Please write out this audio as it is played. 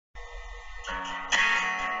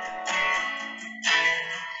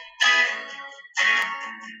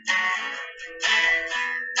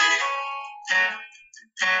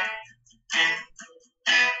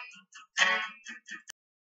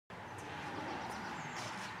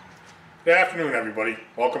Good afternoon, everybody.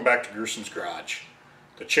 Welcome back to Gerson's Garage,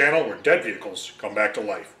 the channel where dead vehicles come back to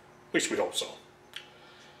life. At least we hope so.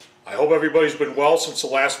 I hope everybody's been well since the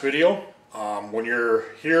last video. When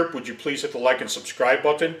you're here, would you please hit the like and subscribe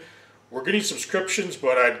button? We're getting subscriptions,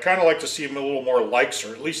 but I'd kind of like to see a little more likes,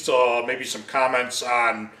 or at least maybe some comments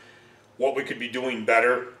on what we could be doing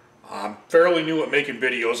better. I'm fairly new at making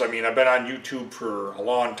videos. I mean, I've been on YouTube for a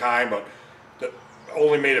long time, but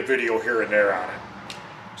only made a video here and there on it.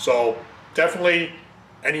 So definitely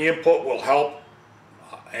any input will help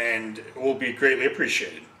and it will be greatly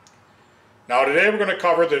appreciated. Now today we're going to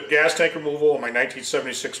cover the gas tank removal of my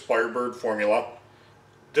 1976 Firebird Formula.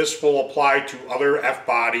 This will apply to other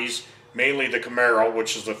F-bodies, mainly the Camaro,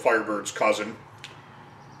 which is the Firebird's cousin.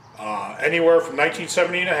 Anywhere from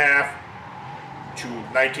 1970 and a half to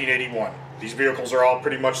 1981. These vehicles are all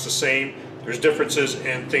pretty much the same. There's differences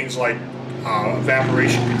in things like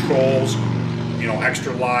evaporation controls, you know,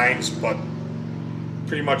 extra lines, but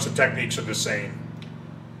pretty much the techniques are the same.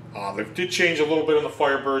 They did change a little bit on the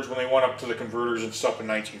Firebirds when they went up to the converters and stuff in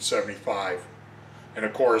 1975, and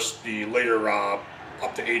of course the later up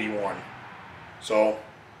to 81. So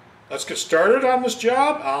let's get started on this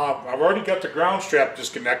job. I've already got the ground strap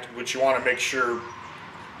disconnected, which you want to make sure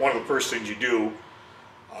one of the first things you do.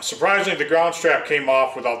 Surprisingly, the ground strap came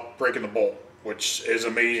off without breaking the bolt, which is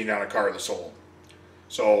amazing on a car this old.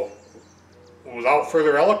 So without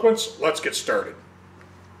further eloquence, let's get started.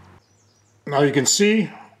 Now you can see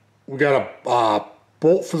we got a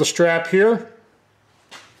bolt for the strap here,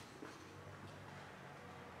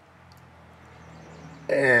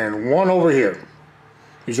 and one over here.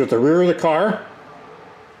 These are at the rear of the car.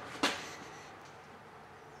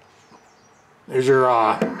 There's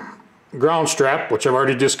your ground strap, which I've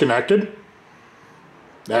already disconnected.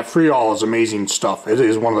 That Freol is amazing stuff. It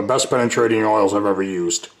is one of the best penetrating oils I've ever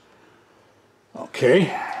used.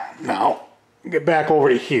 Okay, now get back over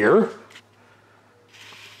to here.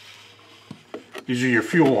 These are your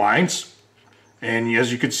fuel lines, and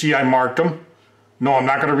as you can see, I marked them. No, I'm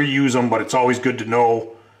not going to reuse them, but it's always good to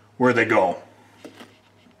know where they go.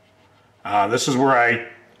 This is where I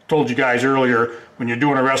told you guys earlier, when you're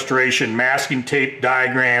doing a restoration, masking tape,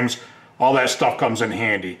 diagrams, all that stuff comes in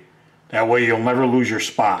handy. That way you'll never lose your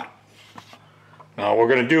spot. Now what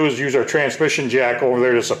we're going to do is use our transmission jack over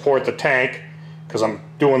there to support the tank, because I'm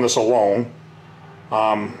doing this alone.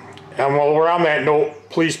 And while we're on that note,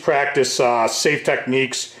 please practice safe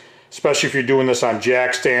techniques, especially if you're doing this on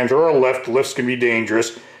jack stands or a lift. Lifts can be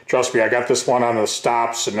dangerous. Trust me, I got this one on the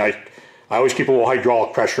stops, and I always keep a little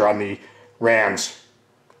hydraulic pressure on the rams.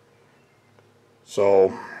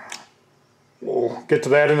 So we'll get to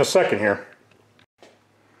that in a second here.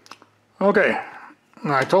 Okay,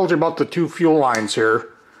 I told you about the two fuel lines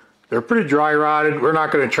here. They're pretty dry rotted. We're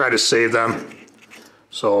not going to try to save them.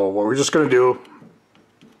 So what we're just going to do,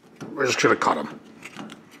 we're just going to cut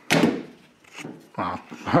them. Well,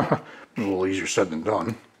 a little easier said than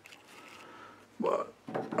done. But,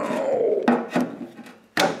 oh,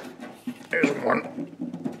 there's one.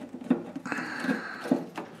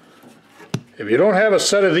 If you don't have a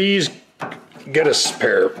set of these, get a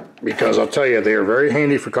pair, because I'll tell you, they are very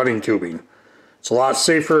handy for cutting tubing. It's a lot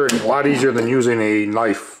safer and a lot easier than using a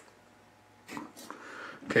knife.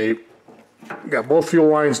 Okay, got both fuel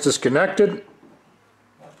lines disconnected.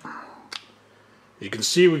 You can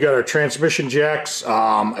see we got our transmission jacks.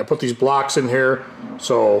 I put these blocks in here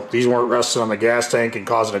so these weren't resting on the gas tank and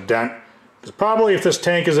causing a dent. Because probably if this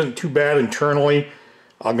tank isn't too bad internally,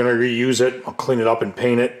 I'm going to reuse it. I'll clean it up and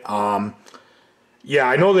paint it. Yeah,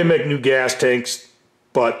 I know they make new gas tanks,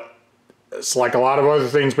 but it's like a lot of other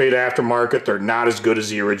things made aftermarket. They're not as good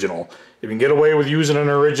as the original. If you can get away with using an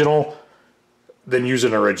original, then use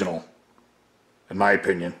an original, in my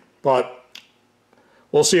opinion. But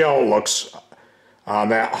we'll see how it looks.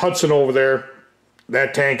 That Hudson over there,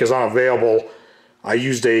 that tank is unavailable. I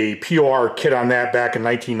used a POR kit on that back in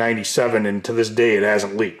 1997, and to this day it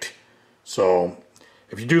hasn't leaked. So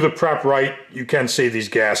if you do the prep right, you can save these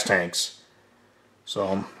gas tanks.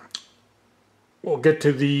 So we'll get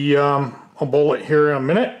to the bullet here in a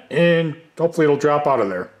minute, and hopefully it'll drop out of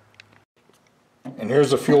there. And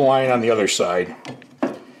here's the fuel line on the other side.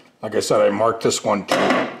 Like I said, I marked this one too.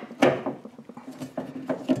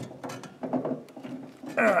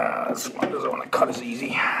 This one doesn't want to cut as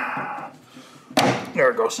easy.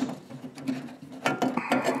 There it goes.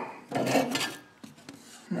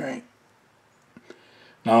 Alright.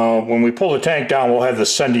 Now, when we pull the tank down, we'll have the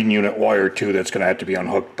sending unit wire too that's going to have to be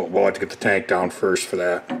unhooked, but we'll have to get the tank down first for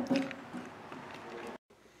that.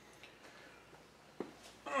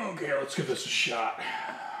 Okay, let's give this a shot.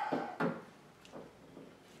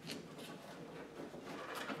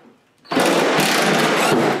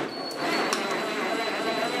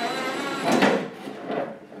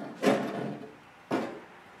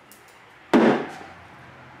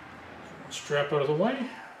 strap out of the way.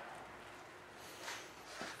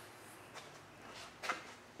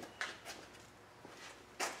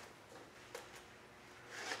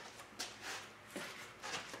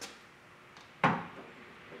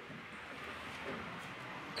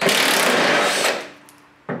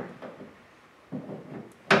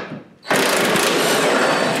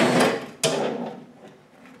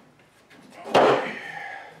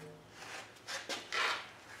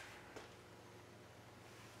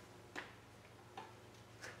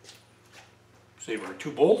 Save our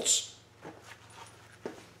 2 bolts.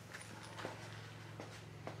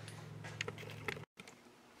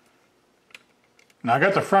 Now I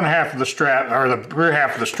got the front half of the strap, or the rear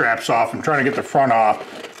half of the straps off. I'm trying to get the front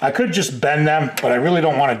off. I could just bend them, but I really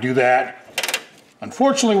don't want to do that.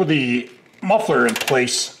 Unfortunately, with the muffler in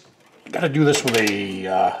place, I got to do this with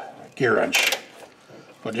a gear wrench.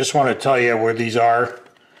 But I just want to tell you where these are.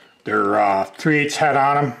 They're 3/8 head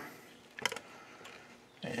on them.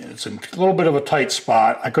 It's a little bit of a tight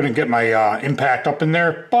spot. I couldn't get my impact up in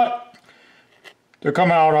there, but they're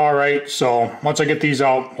coming out all right. So once I get these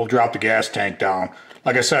out, we'll drop the gas tank down.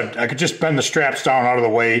 Like I said, I could just bend the straps down out of the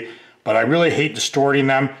way, but I really hate distorting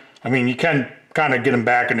them. I mean, you can kind of get them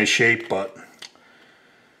back into shape, but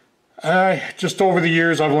just over the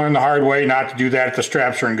years, I've learned the hard way not to do that if the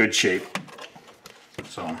straps are in good shape.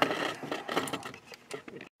 So.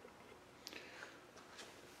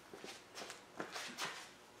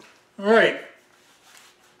 Alright,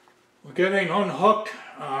 we're getting unhooked.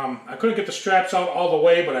 I couldn't get the straps out all the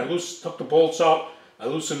way, but I took the bolts out, I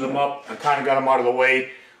loosened them up, I kind of got them out of the way.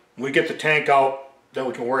 When we get the tank out, then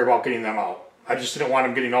we can worry about getting them out. I just didn't want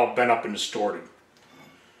them getting all bent up and distorted.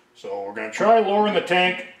 So we're going to try lowering the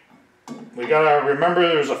tank. We got to remember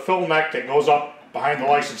there's a fill neck that goes up behind the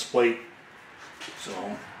license plate.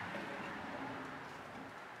 So.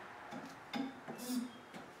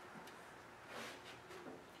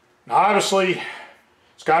 Now obviously,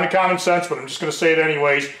 it's kind of common sense, but I'm just going to say it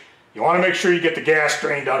anyways. You want to make sure you get the gas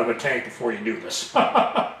drained out of a tank before you do this. One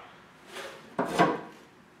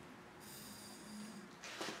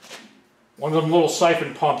of them little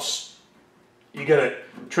siphon pumps, you get a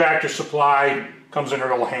Tractor Supply, comes in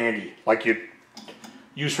real handy, like you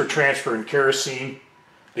use for transferring kerosene.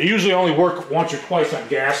 They usually only work once or twice on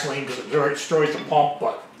gasoline because it destroys the pump,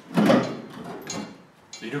 but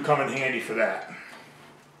they do come in handy for that.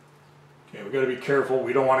 Okay, we've got to be careful.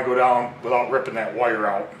 We don't want to go down without ripping that wire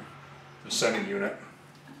out, the sending unit.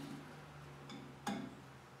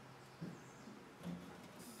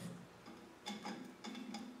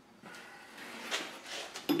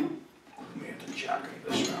 Let me have to jockey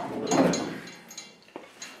this around a little bit.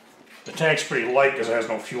 The tank's pretty light because it has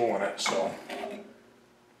no fuel in it, so.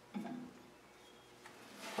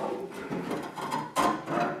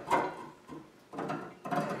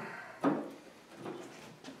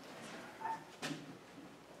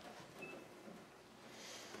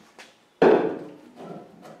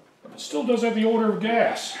 Still does have the odor of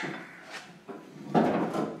gas.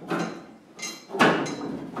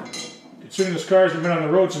 Considering this car's been on the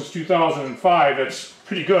road since 2005, that's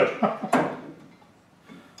pretty good.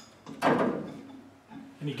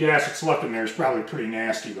 Any gas that's left in there is probably pretty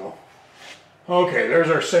nasty though. Okay, there's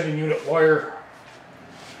our sending unit wire.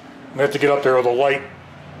 I have to get up there with a light.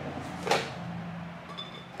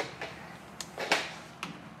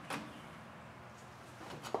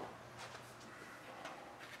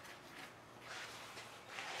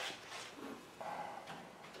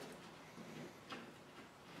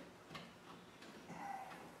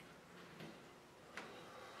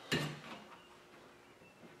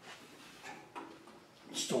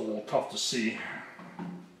 Still a little tough to see.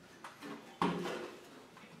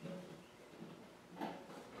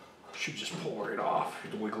 Should just pull right off.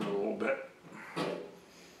 You have to wiggle it a little bit.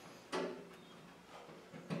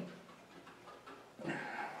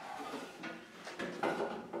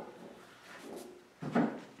 I'm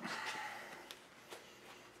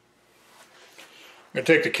going to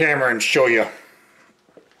take the camera and show you.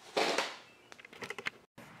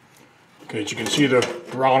 Okay, as you can see the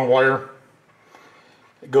brown wire.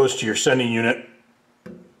 It goes to your sending unit,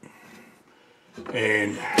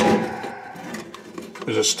 and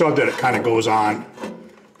there's a stud that it kind of goes on.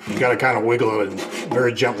 You got to kind of wiggle it and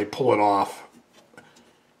very gently pull it off.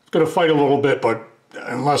 It's going to fight a little bit, but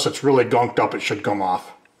unless it's really gunked up, it should come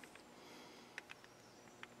off.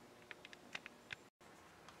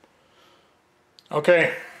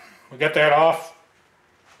 Okay, we got that off.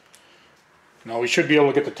 Now we should be able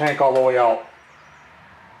to get the tank all the way out.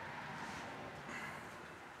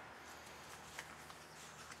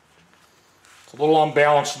 It's a little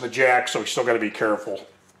unbalanced in the jack, so we still got to be careful.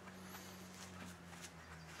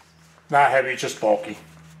 Not heavy, just bulky.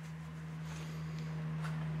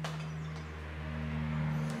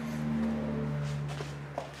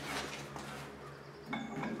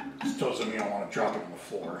 This doesn't mean I want to drop it on the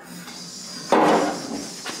floor.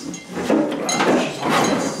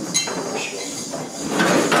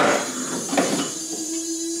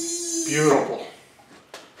 Beautiful.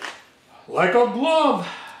 Like a glove.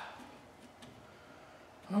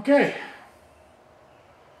 Okay.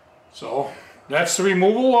 So that's the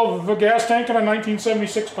removal of a gas tank in a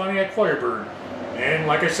 1976 Pontiac Firebird. And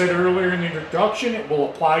like I said earlier in the introduction, it will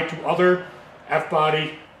apply to other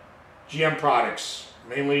F-body GM products,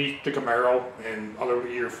 mainly the Camaro and other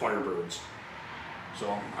year Firebirds. So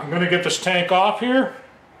I'm going to get this tank off here.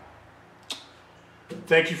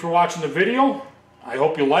 Thank you for watching the video. I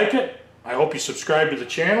hope you like it. I hope you subscribe to the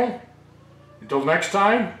channel. Until next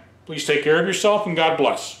time, please take care of yourself and God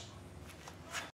bless.